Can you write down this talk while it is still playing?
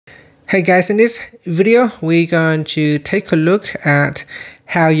Hey guys, in this video, we're going to take a look at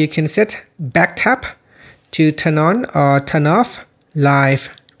how you can set back tap to turn on or turn off live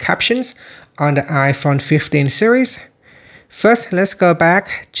captions on the iPhone 15 series. First, let's go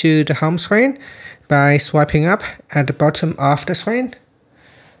back to the home screen by swiping up at the bottom of the screen.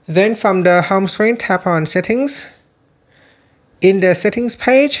 Then from the home screen, tap on Settings. In the Settings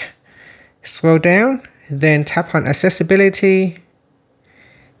page, scroll down, then tap on Accessibility.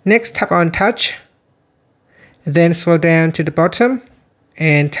 Next, tap on Touch, then scroll down to the bottom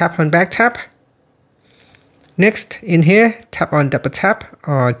and tap on Back Tap. Next, in here, tap on Double Tap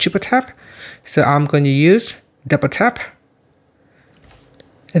or Triple Tap. So I'm going to use Double Tap.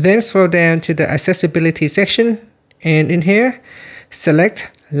 Then scroll down to the Accessibility section, and in here, select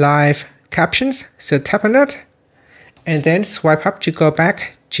Live Captions. So tap on that, and then swipe up to go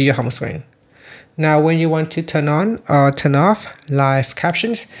back to your home screen. Now when you want to turn on or turn off live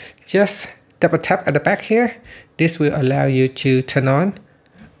captions, just double tap at the back here. This will allow you to turn on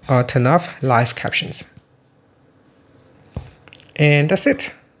or turn off live captions. And that's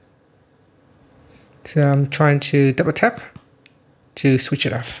it. So I'm trying to double tap to switch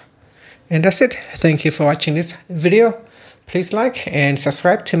it off. And that's it. Thank you for watching this video. Please like and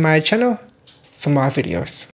subscribe to my channel for more videos.